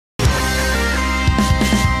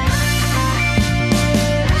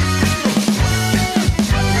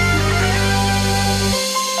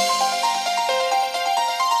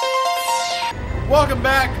Welcome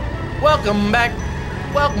back. Welcome back.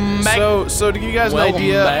 Welcome back. So to give you guys an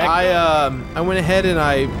idea, I went ahead and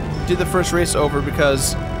I did the first race over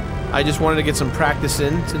because I just wanted to get some practice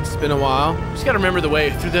in since it's been a while. Just gotta remember the way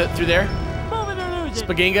through there.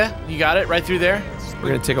 Spaginga, you got it right through there. We're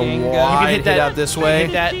gonna take a wide hit out this way.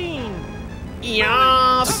 Hit that.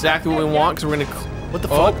 Yeah. That's exactly what we want because we're gonna. What the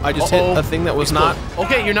fuck? I just hit a thing that was not.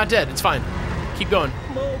 Okay, you're not dead. It's fine. Keep going.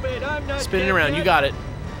 Spinning around. You got it.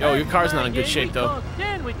 Yo, your car's not in good shape though.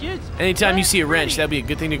 Anytime you see a wrench, that'd be a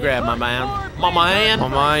good thing to grab, my man. My man. My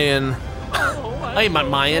man. Hey, my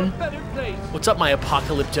Mayan. What's up, my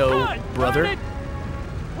apocalypto brother?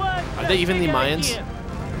 Are they even the Mayans?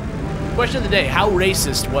 Question of the day, how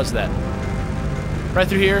racist was that? Right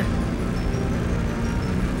through here.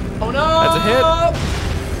 Oh no! That's a hit.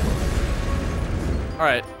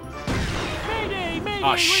 Alright.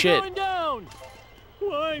 Oh shit.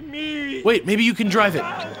 Why me? Wait, maybe you can drive it.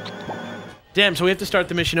 Damn, so we have to start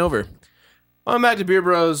the mission over. Welcome back to Beer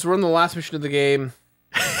Bros. We're on the last mission of the game.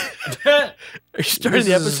 Are you starting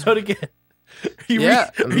the episode again?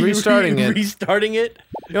 I'm restarting it. Restarting it?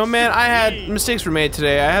 Yo, man, I had mistakes were made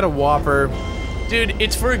today. I had a Whopper. Dude,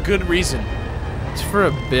 it's for a good reason. It's for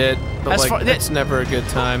a bit, but that's never a good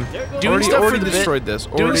time. Doing stuff for the destroyed bit. this.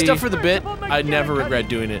 Doing stuff for the bit, I never regret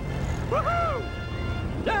doing it.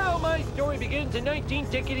 Now my story begins in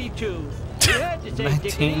 19-dickety-2.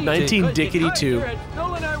 19-dickety-2.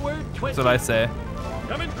 That's what I say.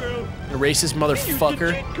 Coming through. A racist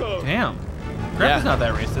motherfucker. Damn. Grandpa's not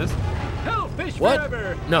that racist. What?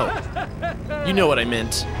 No. You know what I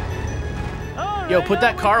meant. Yo, put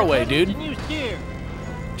that car away, dude.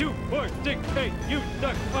 2, 4, 6, 8, you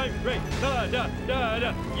suck, I'm great.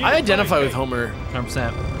 I identify with Homer.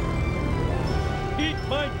 100%. Eat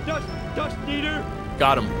my dust eater.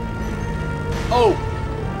 Got him. Oh!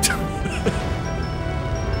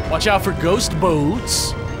 Watch out for ghost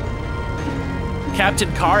boats.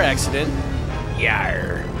 Captain Car Accident.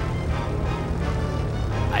 Yarr.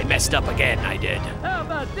 I messed up again, I did. How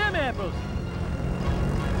about them apples?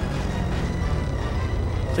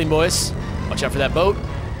 Clean boys. Watch out for that boat.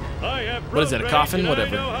 What is that, a coffin?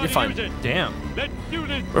 Whatever. You're fine. Damn.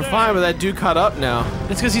 We're fine, but that dude caught up now.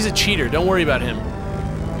 It's because he's a cheater. Don't worry about him.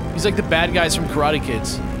 He's like the bad guys from Karate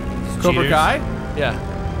Kids. Cobra Kai? Yeah.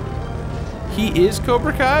 He is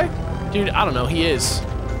Cobra Kai? Dude, I don't know. He is.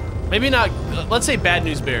 Maybe not. Let's say Bad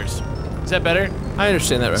News Bears. Is that better? I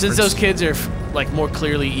understand that reference. Since those kids are, like, more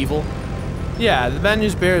clearly evil. Yeah, the Bad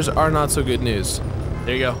News Bears are not so good news.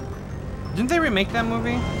 There you go. Didn't they remake that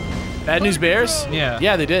movie? Bad News Bears? Yeah.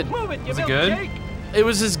 Yeah, they did. Was it good? It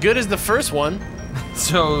was as good as the first one.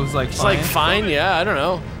 So it was like It's like fine, yeah, I don't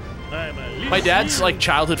know. My dad's like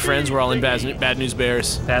childhood friends were all in Bad News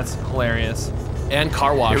Bears. That's hilarious. And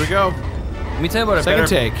Car Wash. Here we go. Let me tell you about a Second better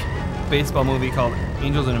take. baseball movie called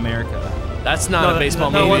Angels in America. That's not a baseball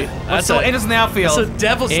movie. That's Angels in the Outfield.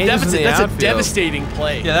 That's a devastating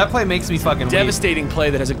play. Yeah, that play makes me fucking devastating play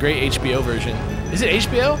that has a great HBO version. Is it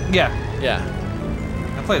HBO? Yeah. Yeah.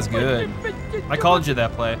 That play is good. My college did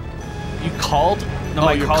that play. You called? No, oh,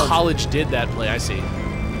 my your college did that play. I see.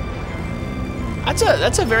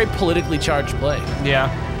 That's a very politically charged play. Yeah.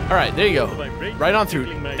 All right, there you go. Right on through.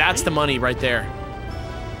 That's the money right there.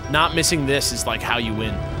 Not missing this is like how you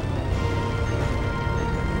win.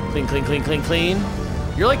 Clean, clean, clean, clean, clean.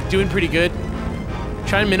 You're like doing pretty good.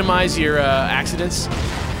 Try and minimize your accidents.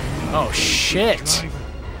 Oh shit.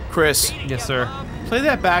 Chris. Yes, sir. Play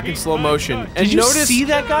that back in slow motion. And Did you notice see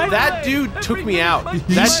that guy? That dude took me out.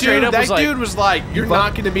 That dude was like, you're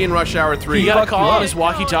not going to be in Rush Hour 3. He got a call on his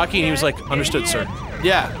walkie-talkie and he was like, understood, sir.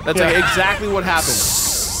 Yeah, that's like exactly what happened.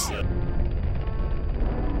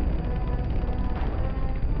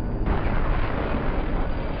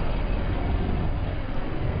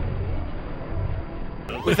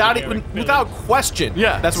 Without question.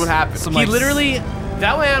 Yeah. That's what happened. He literally,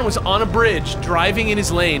 that man was on a bridge driving in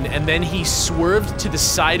his lane and then he swerved to the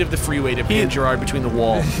side of the freeway to pin Gerard between the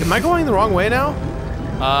wall. Am I going the wrong way now?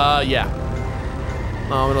 Yeah.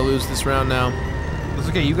 Oh, I'm gonna lose this round now. It's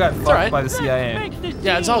okay, you got fucked by the CIA.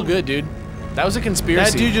 Yeah, it's all good, dude. That was a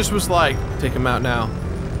conspiracy. That dude just was like, take him out now.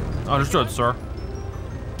 Understood, sir.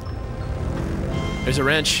 There's a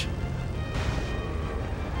wrench.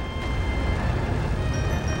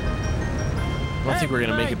 I don't think we're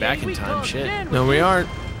gonna make it back in time. Shit. No, we aren't.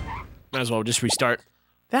 Might as well just restart.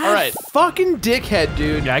 That all right. fucking dickhead,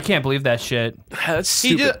 dude. Yeah, I can't believe that shit. That's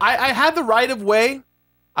stupid. I had the right of way.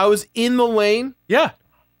 I was in the lane. Yeah.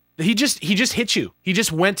 He just hit you. He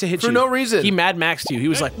just went to hit you. For no reason. He Mad Maxed you. He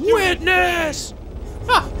was like, witness!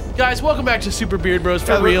 Huh. Guys, welcome back to Super Beard Bros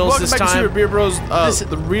for reals this time. Welcome back to Super Beard Bros,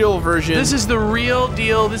 the real version. This is the real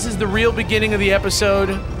deal. This is the real beginning of the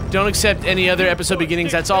episode. Don't accept any other episode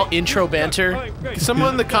beginnings. That's all intro banter. Someone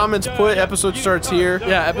in the comments put episode starts here.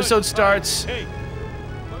 Yeah, episode starts.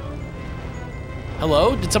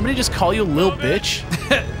 Hello? Did somebody just call you a little bitch?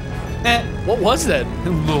 What was that?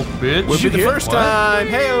 Little bitch. Would be the first time.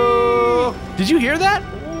 Hey-o. Did you hear that?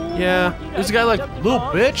 Yeah. There's a guy like, little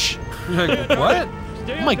bitch? You're like, what?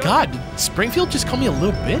 Oh my god, did Springfield just call me a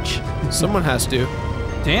little bitch? Someone has to.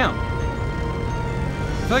 Damn.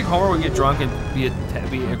 I feel like Homer would get drunk and be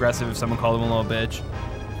aggressive if someone called him a little bitch.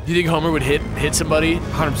 You think Homer would hit somebody?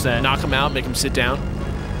 100%. Knock him out, make him sit down?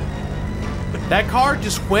 That car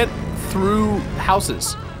just went through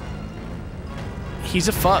houses. He's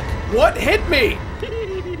a fuck. What hit me?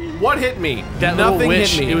 What hit me? That Nothing little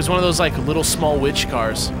witch. hit me. It was one of those like little small witch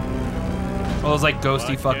cars. All those like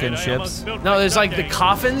ghosty fucking ships. No, there's like the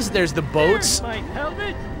coffins, there's the boats.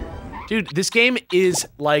 Dude, this game is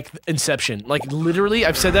like Inception. Like literally,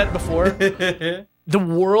 I've said that before. The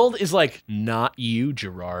world is like, not you,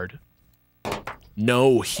 Gerard.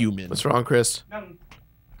 No human. What's wrong, Chris?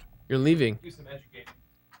 You're leaving. Do some educating.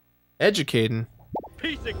 Educating.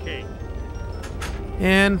 Piece of cake.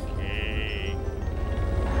 And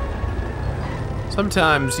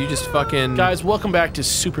sometimes you just fucking... Guys, welcome back to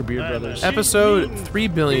Super Beard Brothers. Episode 3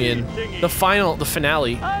 billion. The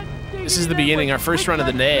finale. This is the beginning, our first run of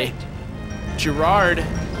the day. Gerard.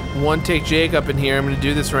 One take Jake up in here. I'm gonna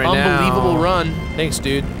do this right now. Unbelievable run. Thanks,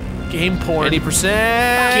 dude. Game porn.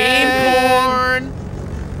 80%. Game porn.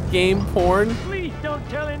 Game porn. Please don't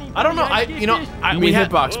tell anybody. I don't know. did this. You mean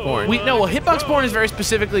hitbox porn? Well, hitbox porn is very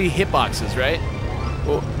specifically hitboxes, right?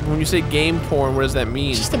 Well, when you say game porn, what does that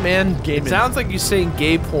mean? It's just a man gaming. It sounds like you're saying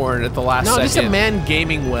gay porn at the last second. No, just a man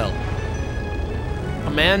gaming well.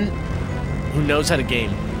 A man who knows how to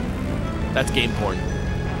game. That's game porn.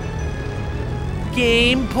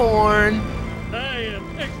 Game porn. I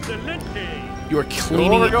am excelente. You are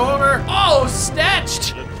cleaning. Go over. Oh,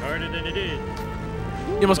 statched. Looks harder than it is.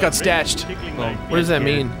 You almost got statched. What does that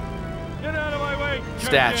mean? Get out of my way.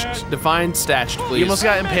 Statched. Define statched, please. You almost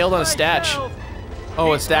got impaled on a statch.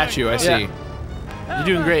 Oh, a statue. I see. Yeah. You're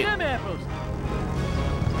doing great.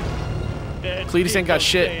 Cletus ain't got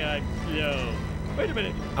shit. Wait a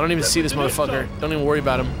minute. I don't even see this motherfucker. Don't even worry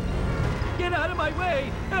about him. Get out of my way.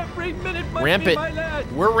 Every minute must Ramp be it. my last.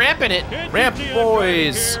 We're ramping it. Ramp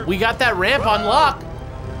boys. We got that ramp on lock.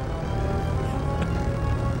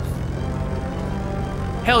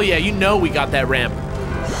 Hell yeah, you know we got that ramp.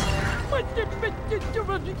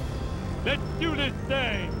 Let's do this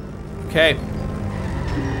thing. Okay.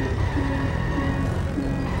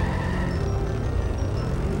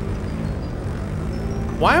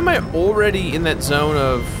 Why am I already in that zone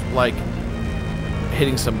of, like,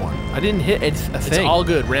 hitting someone? I didn't hit a thing. It's all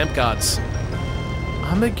good, ramp gods.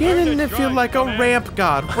 I'm beginning to feel like a ramp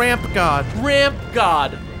god. Ramp god. Ramp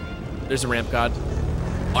god. There's a ramp god.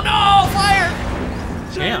 Oh no, fire!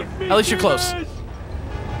 Damn. At least you're close.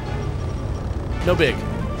 No big.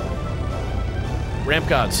 Ramp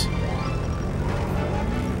gods.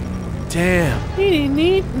 Damn.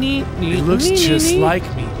 It looks just like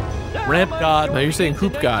me. Ramp god. No, you're saying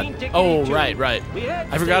hoop god. Oh, right.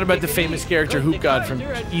 I forgot about the famous character Hoop God from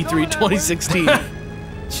E3 2016.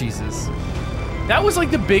 Jesus. That was like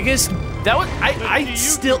the biggest. That was. I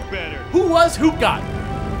still. Who was Hoop God?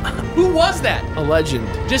 Who was that? A legend.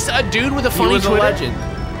 Just a dude with a funny He was Twitter? a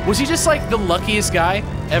legend. Was he just like the luckiest guy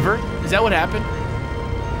ever? Is that what happened?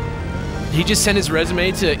 He just sent his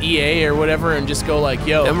resume to EA or whatever and just go like,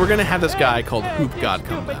 yo. And we're gonna have this guy called Hoop God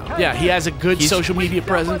come out. Yeah, he has a good social media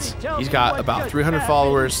presence. He's got about 300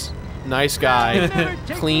 followers. Nice guy.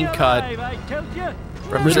 Clean cut.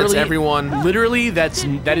 Represents everyone. Literally, that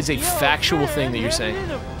is a factual thing that you're saying.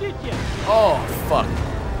 Oh, fuck.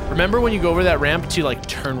 Remember when you go over that ramp to like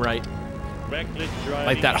turn right?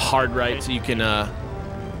 Like that hard right so you can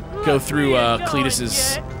go through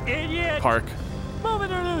Cletus's park. Move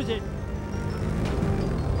it or lose it.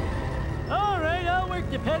 All right, I'll work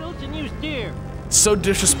the pedals and you steer. It's so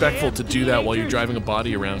disrespectful to do that while you're driving a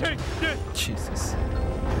body around. Jesus.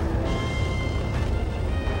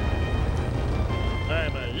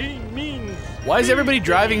 I'm a lean, mean. Why is everybody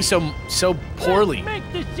driving so poorly? Make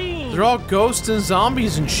the scene. They're all ghosts and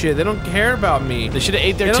zombies and shit. They don't care about me. They should have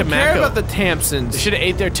ate their They don't care tobacco. about the Tampsons. They should have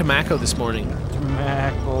ate their tobacco this morning.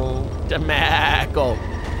 Tobacco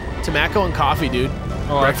and coffee, dude.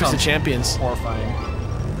 Oh, Breakfast that of champions. Horrifying.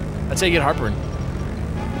 That's how you get heartburn.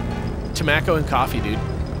 Tobacco and coffee, dude.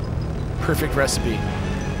 Perfect recipe.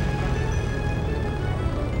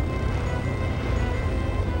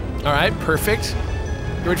 All right, perfect.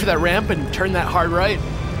 Get ready for that ramp and turn that hard right.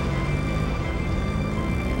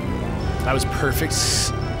 That was perfect.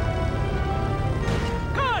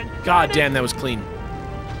 God damn, that was clean.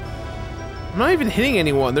 I'm not even hitting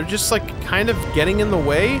anyone. They're just like kind of getting in the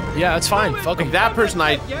way. Yeah, that's fine. Fuck them. Like that person,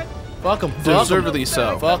 I fuck them. deservedly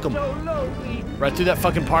so. Fuck them. Right through that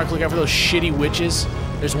fucking park. Look out for those shitty witches.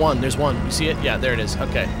 There's one. There's one. You see it? Yeah, there it is.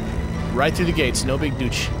 Okay. Right through the gates. No big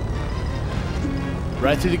dooch.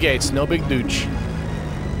 Right through the gates. No big dooch.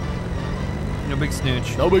 No big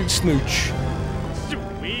snooch. No big snooch.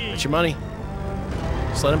 Sweet. That's your money.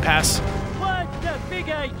 Just let him pass. What's the big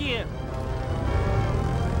idea?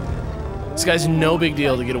 This guy's no big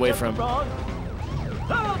deal to get away from. I'll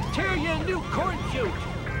tear you a new corn shoot.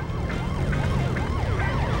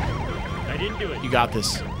 I didn't do it. You got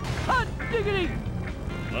this. Hot diggity!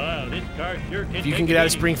 Wow, this car sure can. If you can get out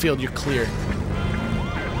of Springfield, you're clear.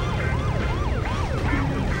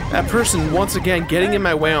 That person once again getting in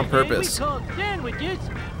my way on purpose. We call sandwiches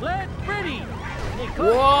flat Freddy.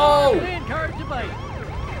 Whoa! Hard to bite.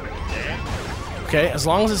 Okay, as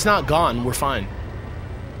long as it's not gone, we're fine.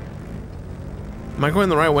 Am I going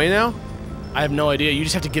the right way now? I have no idea. You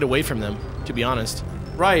just have to get away from them, to be honest.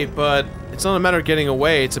 Right, but it's not a matter of getting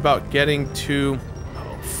away. It's about getting to.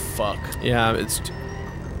 Oh fuck. Yeah, it's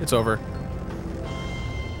over.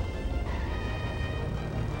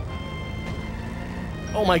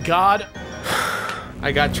 Oh my god.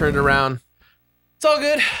 I got turned around. It's all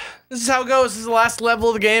good. This is how it goes. This is the last level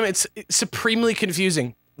of the game. It's supremely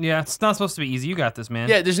confusing. Yeah, it's not supposed to be easy. You got this, man.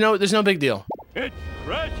 Yeah, there's no big deal. It's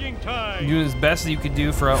crashing time. You did as best as you could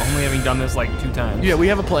do for only having done this like 2 times. Yeah, we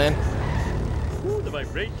have a plan. Ooh, the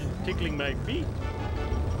vibrations tickling my feet.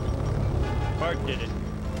 Bart did it.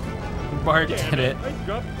 Bart Damn did it. I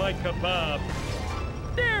dropped my kebab.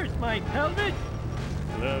 There's my pelvis.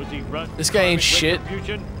 Lousy rut. This guy ain't shit.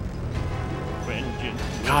 Vengeance.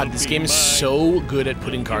 God, this game is so good at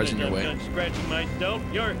putting cars in your way. I'm done scratching myself.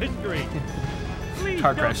 Your history.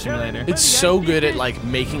 Car crash simulator. It's so good at like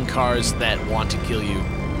making cars that want to kill you.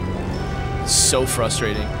 It's so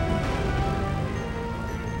frustrating.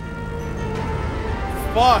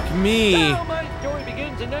 Fuck me. Now my story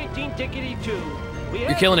begins in 1982.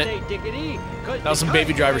 You're killing it. That was some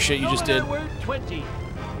Baby Driver shit you just did. 20.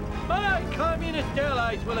 My communist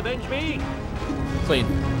allies will avenge me. Clean.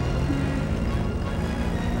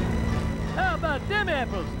 How about them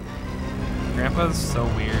apples? Grandpa's so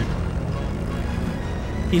weird.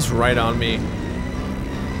 He's right on me.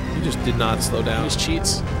 He just did not slow He down. just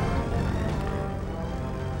cheats.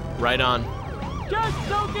 Right on. Just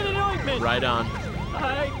don't get an ointment. Right on.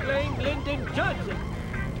 I blame Lyndon Johnson.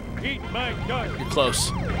 Eat my dog. You're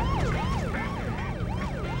close.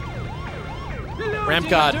 Ramp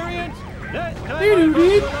God. Got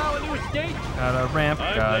a ramp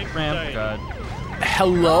god, ramp god.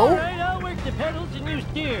 Hello? Alright, I'll work the pedals and you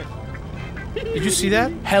steer. Did you see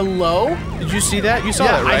that? Hello? Did you see that? You saw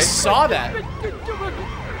Yeah, that, right? I saw that.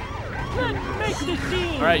 Let's make the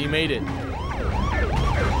scene. All right, you made it.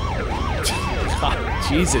 God,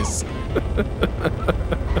 Jesus.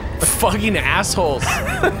 Fucking assholes.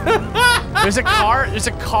 There's a car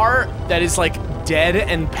that is like dead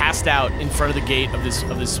and passed out in front of the gate of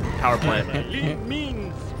this power plant.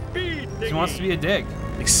 He wants to be a dick.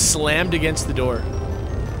 Like slammed against the door.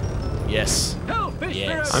 Yes.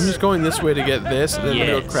 Yes. I'm just going this way to get this, and then I'm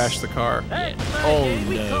gonna Yes. crash the car. Oh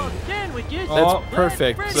no. That's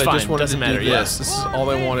perfect. It's So I fine, just wanted doesn't to matter, do yeah. this. This is all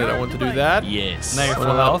I wanted. I want to do that. Yes. Now you're full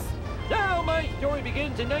Well, health. Now my story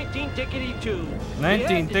begins in 19-2.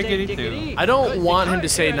 19-2. I don't want him to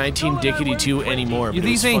say 19-2 anymore. You but think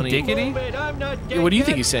he's it's saying funny. dickety? Yeah, what do you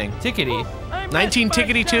think he's saying? Tickety.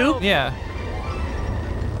 19-2? Yeah.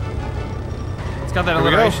 It's got that Here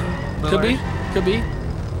we go. alliteration. Could be. Could be.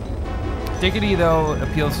 Dickety, though,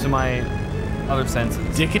 appeals to my other senses.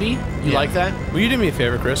 Dickety? You Yeah. like that? Will you do me a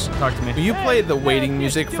favor, Chris? Talk to me. Will you play the waiting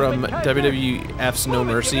music from WWF's No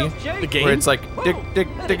Mercy? The game? Where it's like dick dick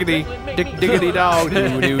diggity dick diggity dog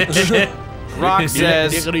doo doo. Rock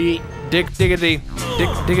says Dickety. dick diggity dick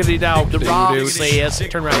diggity dog The doo Rock doo. says.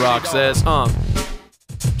 Turn right. Rock says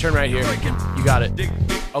Turn right here. You got it.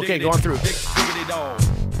 Okay, go on through.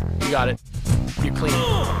 You got it. You're clean.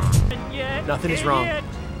 Nothing is wrong.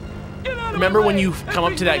 Remember when you come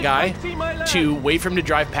up to that guy to wait for him to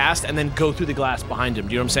drive past and then go through the glass behind him?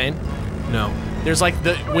 Do you know what I'm saying? No. There's like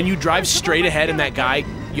when you drive straight ahead and that guy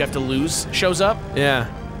you have to lose shows up, Yeah.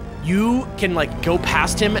 you can like go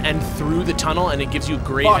past him and through the tunnel and it gives you a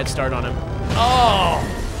great Fuck. head start on him. Oh!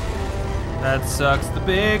 That sucks. The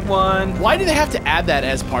big one. Why do they have to add that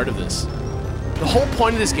as part of this? The whole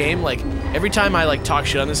point of this game, like, every time I, like, talk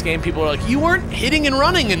shit on this game, people are like, you weren't hitting and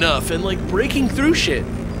running enough and, like, breaking through shit.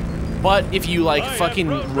 But if you, like, fucking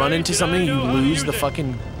run into something, you lose the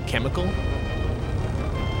fucking chemical.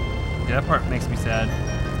 Yeah, that part makes me sad.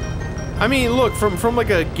 I mean, look, from like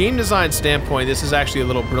a game design standpoint, this is actually a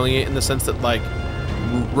little brilliant in the sense that, like,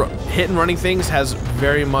 hit and running things has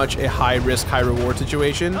very much a high risk, high reward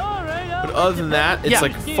situation. But other than that, it's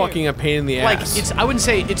like fucking a pain in the ass. Like, I wouldn't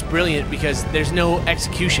say it's brilliant because there's no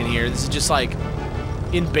execution here. This is just like,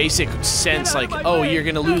 in basic sense, like, oh, you're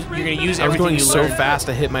gonna use everything you learn. I was going so fast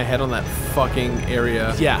I hit my head on that fucking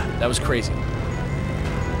area. Yeah, that was crazy.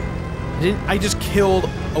 I just killed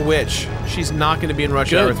a witch. She's not gonna be in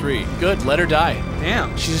Rush Hour 3. Good, let her die.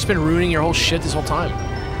 Damn. She's just been ruining your whole shit this whole time.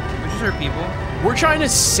 Witches are people. We're trying to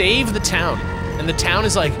save the town. And the town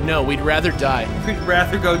is like, no, we'd rather die. We'd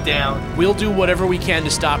rather go down. We'll do whatever we can to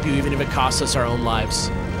stop you, even if it costs us our own lives.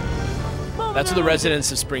 That's what the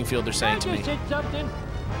residents of Springfield are saying to me.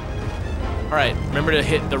 Alright, remember to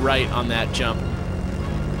hit the right on that jump.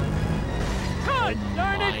 God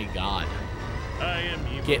darn it! My God.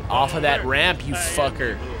 Get off of that ramp, you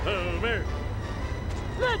fucker.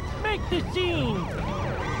 Let's make the scene!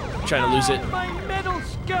 I'm trying to lose it. My metal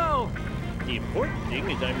skull! The important thing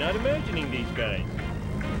is I'm not imagining these guys.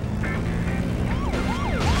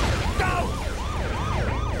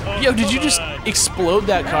 Yo, did you just explode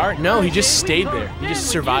that car? No, he just stayed there. He just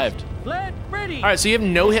survived. Alright, so you have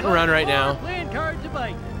no hit and run right now.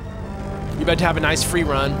 You're about to have a nice free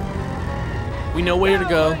run. We know where to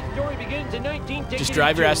go. Just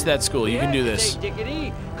drive your ass to that school. You can do this.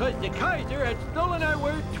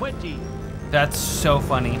 That's so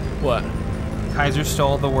funny. What? Kaiser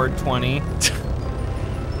stole the word 20.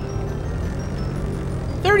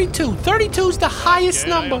 32. 32 is the highest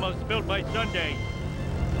number.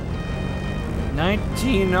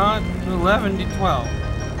 19, not 11 to 12.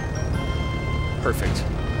 Perfect.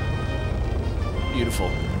 Beautiful.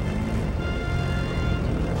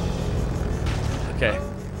 Okay.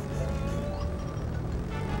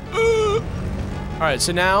 Alright,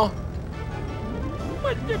 so now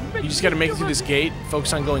you just gotta make it through this gate,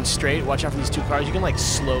 focus on going straight, watch out for these two cars. You can like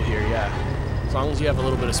slow here, yeah. As long as you have a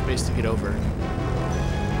little bit of space to get over.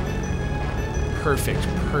 Perfect,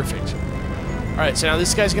 perfect. Alright, so now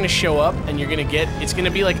this guy's gonna show up and you're gonna get, it's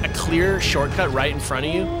gonna be like a clear shortcut right in front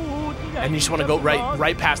of you. And you just wanna go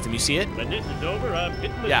right past him, you see it? When this is over, I'm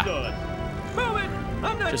hitting the Yeah.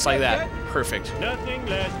 Just like that. Perfect. Nothing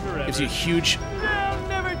lasts forever. Gives you a huge,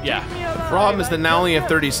 yeah. The problem is that now only have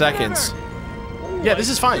 30 seconds. Yeah, this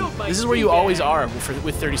is fine. This is where you always are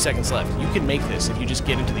with 30 seconds left. You can make this if you just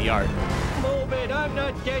get into the yard. Move it, I'm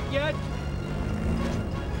not dead yet.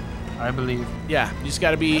 I believe. Yeah, you just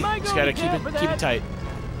gotta keep it tight.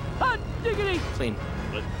 Hot diggity. Clean.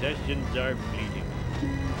 Possessions are fleeting.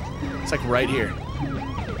 It's like right here.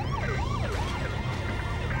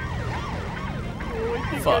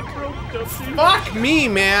 Fuck. Fuck me,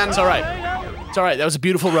 man. It's alright. It's alright. That was a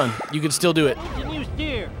beautiful run. You can still do it.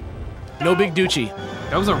 No big doochie.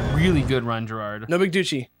 That was a really good run, Gerard. No big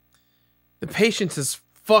doochie. The patience is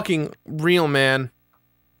fucking real, man.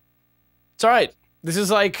 It's alright. This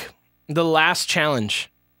is like the last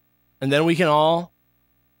challenge. And then we can all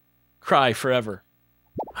cry forever.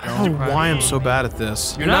 I don't know why I'm so bad at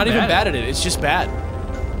this. You're not even bad at it. It's just bad.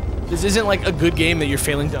 This isn't like a good game that you're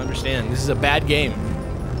failing to understand. This is a bad game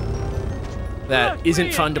that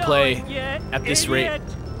isn't fun to play at this rate.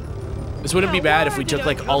 This wouldn't be bad if we took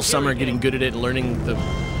like all summer getting good at it and learning the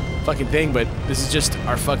fucking thing, but this is just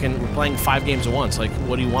our fucking, we're playing 5 games at once. Like,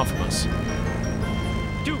 what do you want from us?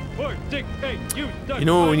 2, 4, 6, 8, You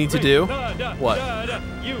know what we need to do? What?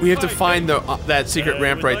 We have to find the that secret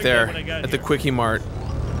ramp right there at the Quickie Mart.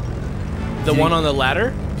 The one on the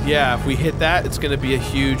ladder? Yeah, if we hit that, it's gonna be a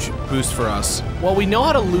huge boost for us. Well, we know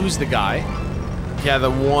how to lose the guy. Yeah,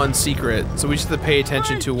 the one secret. So we just have to pay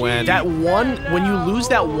attention to when... when you lose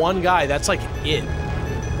that one guy, that's like it.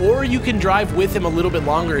 Or you can drive with him a little bit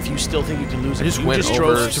longer if you still think you can lose him. I just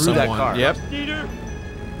drove through that car. Yep. Peter,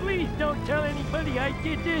 please don't tell anybody I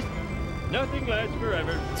did this. Nothing lasts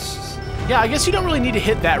forever. Yeah, I guess you don't really need to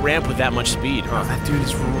hit that ramp with that much speed, huh? Oh, that dude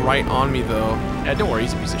is right on me, though. Yeah, don't worry,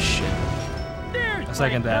 he's a piece of shit. I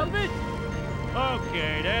second that.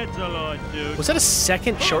 Okay, that's a lot, dude. Was that a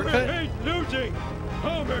second shortcut? Homer hates losing.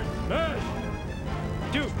 Homer smash.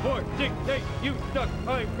 2, 4, 6, 8. You suck.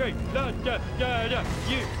 I'm great. Da da da da.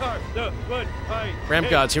 You are the one I Ramp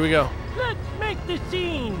hate. gods, here we go. Let's make the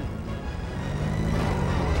scene.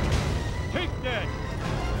 Take that.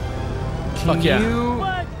 Fuck yeah.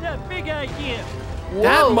 What's the big idea?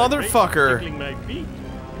 That Whoa. motherfucker. Tickling my feet.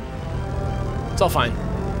 It's all fine.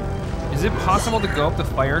 Is Is it possible to go up the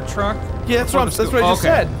fire truck? Yeah, that's what I just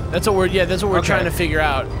said. That's what we're Okay. trying to figure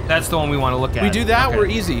out. That's the one we want to look at. We do that, Okay. we're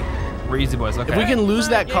easy. We're easy boys. Okay. If we can lose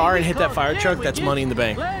that car and hit that fire truck, that's money in the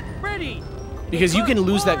bank. Because you can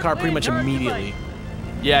lose that car pretty much immediately.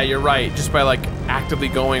 Yeah, you're right. Just by like actively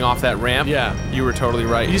going off that ramp. Yeah. You were totally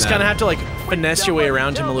right. You just kind of have to like finesse your way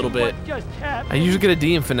around him a little bit. I usually get a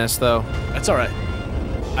D in finesse though. That's all right.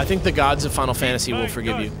 I think the gods of Final Fantasy will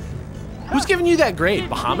forgive you. Who's giving you that grade,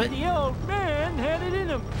 Bahamut? The old man had it in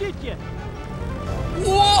him, did you?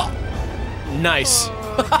 Whoa! Nice.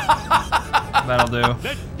 That'll do.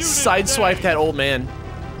 Sideswipe that old man.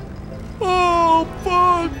 Oh,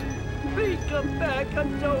 fuck. Please come back,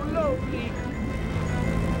 I'm so lonely.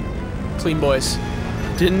 Clean boys.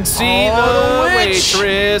 Didn't see Oh, the the witch!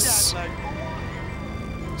 waitress.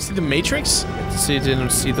 See the Matrix? Didn't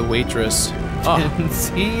see the waitress. Oh. Didn't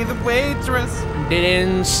see the waitress.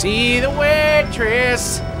 Didn't see the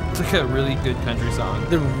waitress. It's like a really good country song.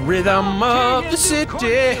 The rhythm of the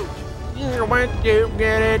city. When you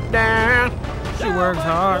get it down. She works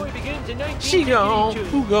hard. She gone.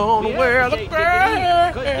 Who gonna wear the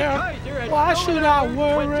crown? Why should I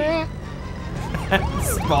worry?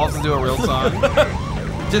 Evolves into a real song.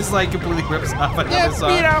 Just like completely rips off another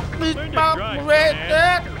song.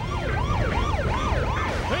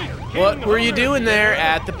 What were you doing there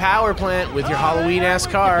at the power plant with your Halloween-ass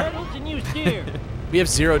car? We have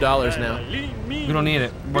 $0 now. We don't need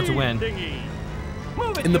it. We're about to win.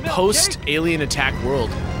 In the post-alien attack world.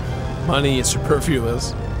 Money is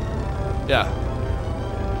superfluous. Yeah.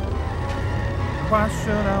 Why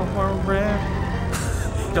should I worry?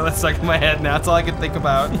 Got that stuck in my head now. That's all I can think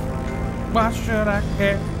about. Why should I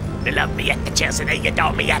care? You love me at the Chelsea, you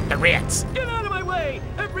know me at the Ritz. Get out of my way!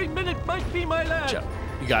 Every minute might be my last.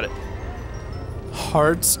 You got it.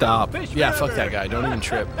 Hard stop. Yeah, fuck that guy. Don't even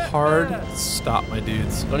trip. Hard stop, my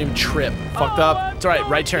dudes. Don't even trip. Fucked up. It's all right.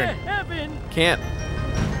 Right turn. Can't.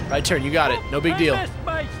 Right turn. You got it. No big deal.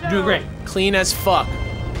 You're doing great. Clean as fuck.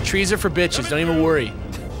 Trees are for bitches. Don't even worry.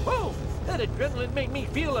 Whoa! That adrenaline made me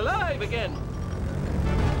feel alive again.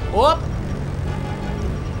 Whoop.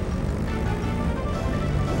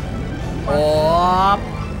 Whoop.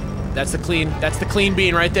 That's the clean. That's the clean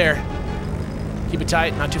bean right there. Keep it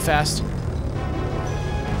tight. Not too fast.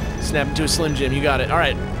 Snap into a Slim Jim. You got it. All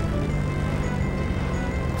right.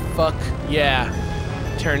 Fuck yeah.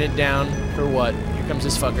 Turn it down for what? Here comes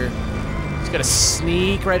this fucker. He's gonna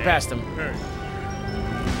sneak right past him.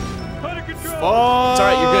 Under control. It's all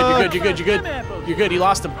right. You're good. You're good. You're good. You're good. You're good. He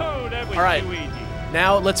lost him. Oh, that was All right. too easy.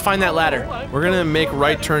 Now let's find that ladder. We're gonna make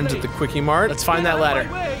right turns at the Quickie Mart. Let's find that ladder.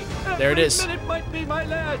 There it is. Every minute might be my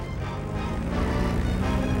last.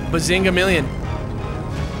 Bazinga million.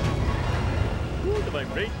 Ooh, the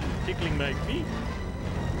vibration is tickling my feet.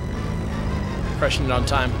 Crushing it on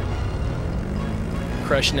time.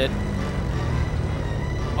 Crushing it.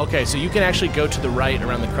 Okay, so you can actually go to the right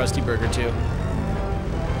around the Krusty Burger too.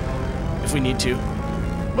 If we need to.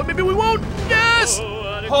 But maybe we won't! Yes! Oh,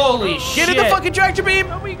 out of Holy control. shit. Get in the fucking tractor beam!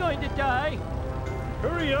 Are we going to die?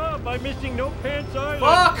 Hurry up! I'm missing no pants either.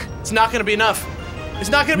 Fuck! It's not gonna be enough. It's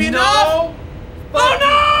not gonna be enough! No! Oh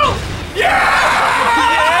no!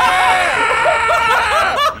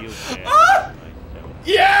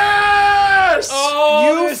 Yes!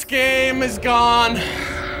 Oh, this game is gone.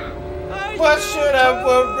 What should I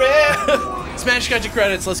worry? Smash got your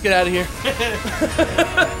credits. Let's get out of here.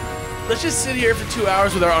 Let's just sit here for 2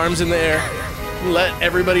 hours with our arms in the air. Let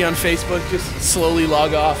everybody on Facebook just slowly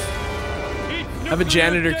log off. Have a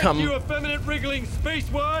janitor come. You effeminate wriggling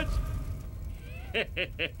spacewads!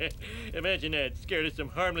 Imagine that, scared of some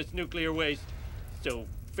harmless nuclear waste. So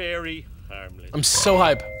very harmless. I'm so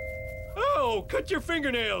hype. Oh, cut your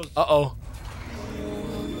fingernails! Uh-oh.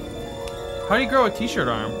 How do you grow a t-shirt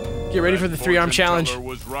arm? Get ready for the 3-arm challenge. Fortune teller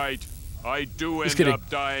was right. I do Just end kidding. up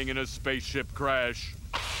dying in a spaceship crash.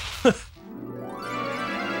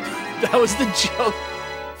 That was the joke.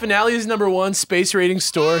 Finale is #1, space rating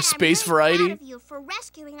store, space variety. Proud of you for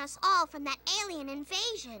rescuing us all from that alien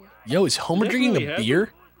invasion. Yo, is Homer That drinking really a happened?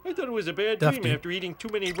 beer? I thought it was a bad Duff, dream dude. after eating too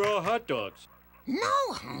many raw hot dogs.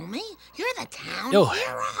 No, homie, you're the town Yo.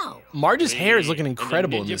 hero. Marge's hair is looking And the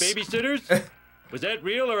incredible in ninja this. babysitters? Was that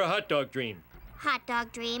real or a hot dog dream? Hot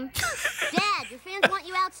dog dream. Dad, your fans want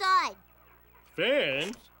you outside.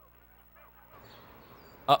 Fans?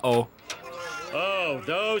 Uh-oh. Oh,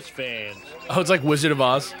 those fans. Oh, it's like Wizard of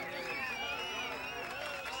Oz.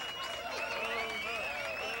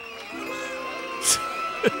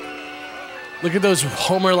 Look at those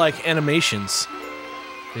Homer-like animations.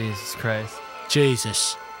 Jesus Christ.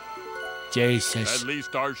 Jesus. Jesus. At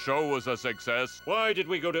least our show was a success. Why did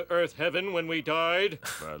we go to Earth Heaven when we died?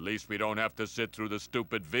 At least we don't have to sit through the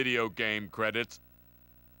stupid video game credits.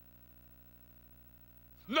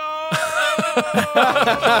 No!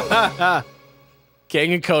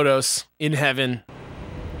 Gang of Kodos in heaven.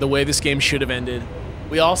 The way this game should have ended.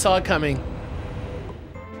 We all saw it coming.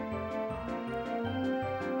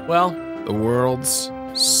 Well, The world's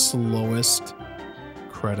slowest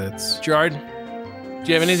credits. Gerard, do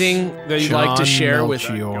you have anything that you'd like to share with?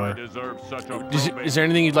 Melchior. Deserves such a Is there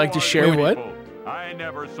anything you'd like to share with? I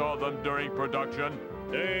never saw them during production.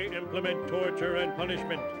 They implement torture and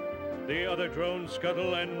punishment. The other drones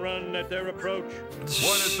scuttle and run at their approach.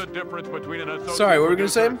 What is the difference between an associate Sorry, what were we gonna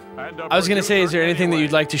say? producer and a I was gonna say, is there anything that producer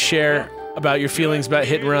you'd like to share about your feelings about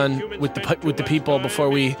Hit and Run with the people before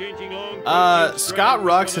we? Scott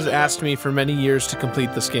Rux has asked me for many years to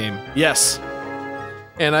complete this game. Yes.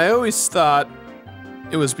 And I always thought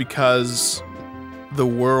it was because the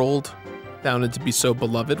world found it to be so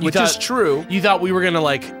beloved, which is true. You thought we were gonna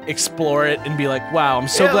like explore it and be like, wow, I'm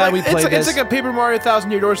so glad we played this. It's like a Paper Mario Thousand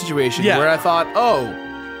Year Door situation where I thought, oh,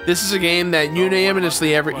 this is a game that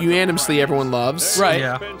unanimously everyone loves. Right.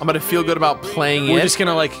 Yeah. I'm gonna feel good about playing it. We're just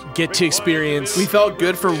gonna like get to experience. We felt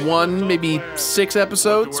good for maybe 6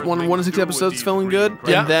 episodes. One to 6 episodes feeling good.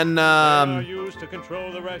 Yeah. And then, used to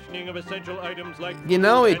control the rationing of essential items like you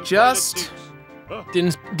know, it just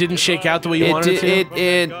didn't shake out the way you wanted it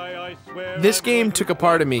to. This game took a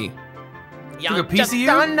part of me. Took a piece of you?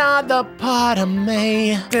 Another part of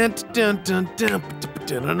me. Dun, dun, dun, dun,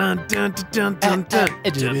 dun, dun, dun, dun, dun, dun,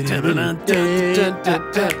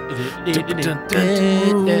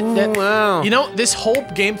 dun. Wow. You know, this whole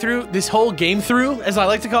game through, as I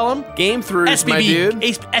like to call them, Game throughs, my dude.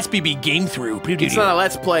 SBB game through. It's not a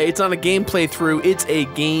let's play. It's not a gameplay through. It's a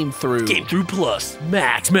game through. Game through plus.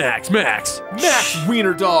 Max. Max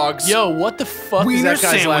Wiener Dogs. Yo, what the fuck Wiener is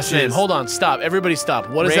that guy's last name? sandwiches. Hold on, stop. Everybody stop.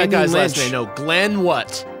 What is Randy that guy's last Lynch. name? No, Glenn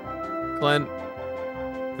what? Glenn.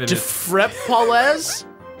 DeFrepolez?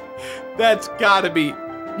 That's gotta be.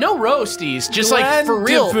 No roasties, just like for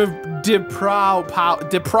real. DeFrepolz.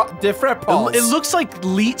 It looks like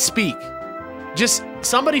Leet speak. Just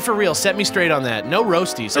somebody for real, set me straight on that. No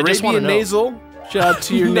roasties. I just want to Arabian know. Nasal. Shout out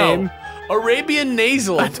to your No. name. Arabian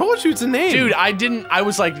Nasal. I told you it's a name. Dude, I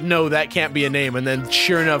was like, no, that can't be a name. And then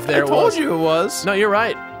sure enough, there I it was. told you it was. No, you're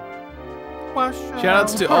right. Shout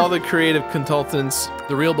outs to all the creative consultants.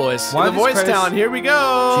 The real boys. Why The voice Christ? talent. Here we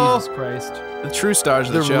go. Jesus Christ. The true stars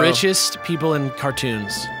of the The show. richest people in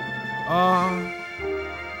cartoons. I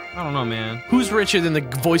don't know, man. Who's richer than the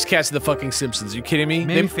voice cast of the fucking Simpsons? Are you kidding me?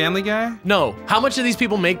 Maybe Family Guy? No. How much do these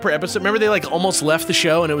people make per episode? Remember they like almost left the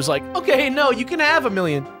show and it was like, okay, no, you can have $1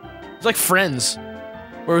 million. It's like Friends.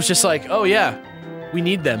 Where it was just like, oh yeah, we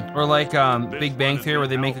need them. Or like Big Bang Theory where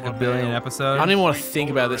they make like $1 billion an episode? I don't even want to think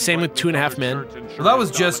about it. Same with 2.5 Men. Well, that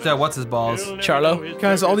was just, what's his balls? Charlo.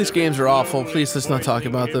 Guys, all these games are awful. Please, let's not talk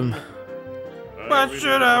about them. Why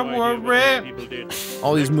should I worry?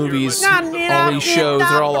 All these movies, all these shows,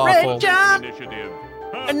 they're all awful. Guys,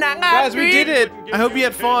 we did it. I hope you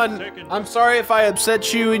had fun. I'm sorry if I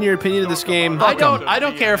upset you in your opinion of this game. I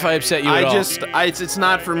don't care if I upset you at all. It's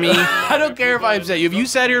not for me. I don't care if I upset you. If you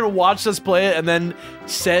sat here and watched us play it and then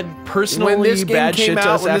said personally When this game bad came shit to out,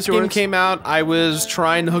 us when this game afterwards. came out, I was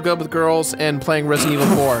trying to hook up with girls and playing Resident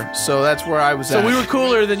Evil 4. So that's where I was at. So we were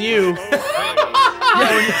cooler than you.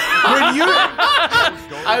 When you,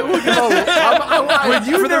 I will go. When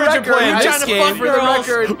you For the record, playing I'm this trying to game, fuck for the girls,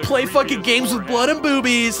 record, play fucking games with blood and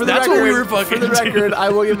boobies. for the That's record, what we were fucking For the doing. record, I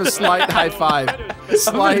will give a slight high five.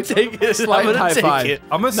 Slight, take it. slight I'm gonna high take five. it.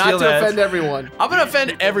 I'm gonna Not steal to that. offend everyone. I'm gonna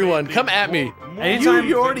offend everyone. Come at me. Anytime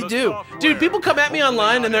You already do. Dude, people come at me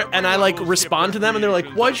online and I like respond to them and they're like,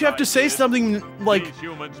 why'd you have to say something like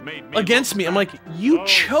against me? I'm like, you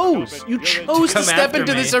chose to come step after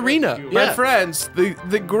into me. this arena. My Yeah. friends,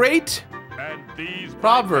 the great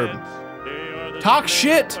proverb: talk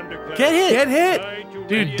shit, Get hit. get hit.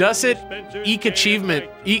 Dude, does it eek achievement.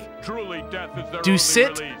 Do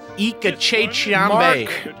sit eek a che chambe.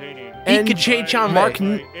 And Eek a che chambe. Mark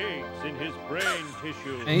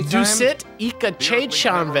Anytime. Do sit eek a che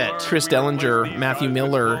chamvet. Chris Dellinger, Matthew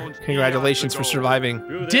Miller, congratulations for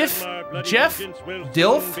surviving. Jeff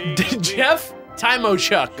Dilf? Jeff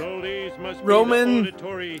Timochuk. Roman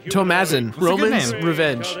Tomazin. Roman's name.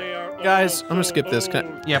 Revenge. Guys, I'm gonna skip this.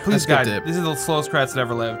 Yeah, I please, skipped God. it. This is the slowest credits that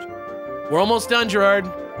ever lived. We're almost done, Gerard.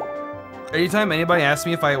 Anytime anybody asks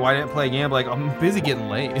me why I didn't play a game, I'm like, I'm busy getting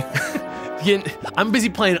late. I'm busy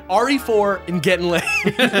playing RE4 and getting laid.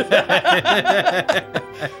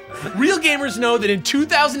 Real gamers know that in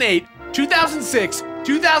 2008, 2006,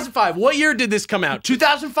 2005. What year did this come out?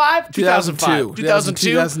 2005? 2005.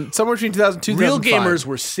 2002? Somewhere between 2002 and Real 2005. gamers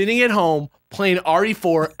were sitting at home playing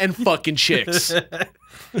RE4 and fucking chicks.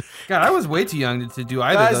 God, I was way too young to do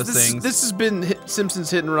either Guys, of those things. this has been Simpsons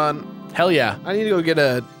Hit and Run. Hell yeah. I need to go get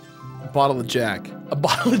a bottle of Jack. A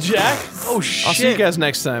bottle of Jack? Oh, shit. I'll see you guys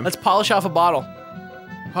next time. Let's polish off a bottle.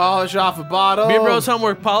 Polish off a bottle. Beer Bros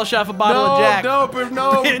homework, polish off a bottle of Jack. No, Just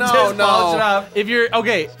polish it off. If you're,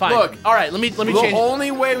 okay, fine. Look, all right, let me the change.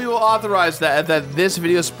 only way we will authorize that this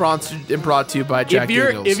video is sponsored and brought to you by Jack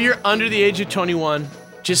Daniels. If you're under the age of 21,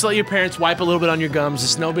 just let your parents wipe a little bit on your gums.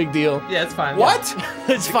 It's no big deal. Yeah, it's fine. What?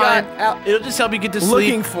 It's fine. It'll just help you get to sleep.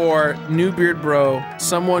 Looking for new beard bro,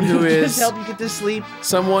 someone who just is help you get to sleep.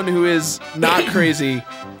 someone who is not crazy.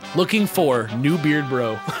 Looking for new beard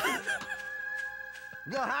bro.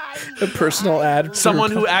 A personal ad.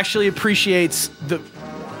 Someone who actually appreciates the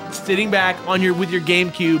sitting back on with your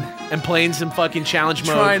GameCube and playing some fucking challenge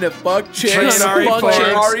mode. trying to fuck chicks. Trying to fuck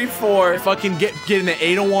chicks. RE4. Fucking getting the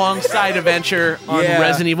Ada Wong side adventure on Yeah.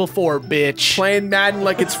 Resident Evil 4, bitch. Playing Madden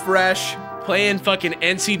like it's fresh. Playing fucking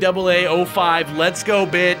NCAA 05. Let's go,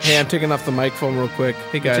 bitch. Hey, I'm taking off the microphone real quick.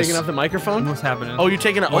 Hey guys. Taking off the microphone? What's happening? Oh, you're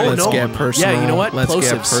taking it. Oh, Let's no. get personal. Yeah, you know what? Let's get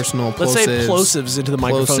Plosives. personal. Let's say Plosives. plosives into the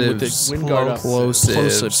microphone with the wind guard up.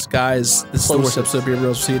 Plosives. Guys, this is the worst Plosives. episode of Beer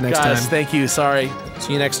Bros. See you next Guys, time. thank you. Sorry.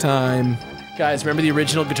 See you next time. Guys, remember the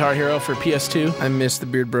original Guitar Hero for PS2? I miss the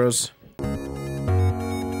Beard Bros. Yo,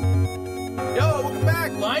 welcome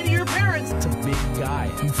back. Lie to your parents. It's a big guy.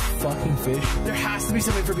 You fucking fish. There has to be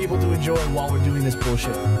something for people to enjoy while we're doing this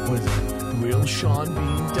bullshit. What is it? Will Sean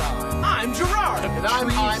Bean die? I'm Gerard. And I'm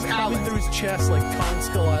Alex. Through his chest like Kong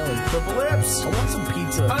Skull Island. Purple lips. I want some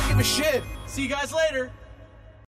pizza. I don't give a shit. See you guys later.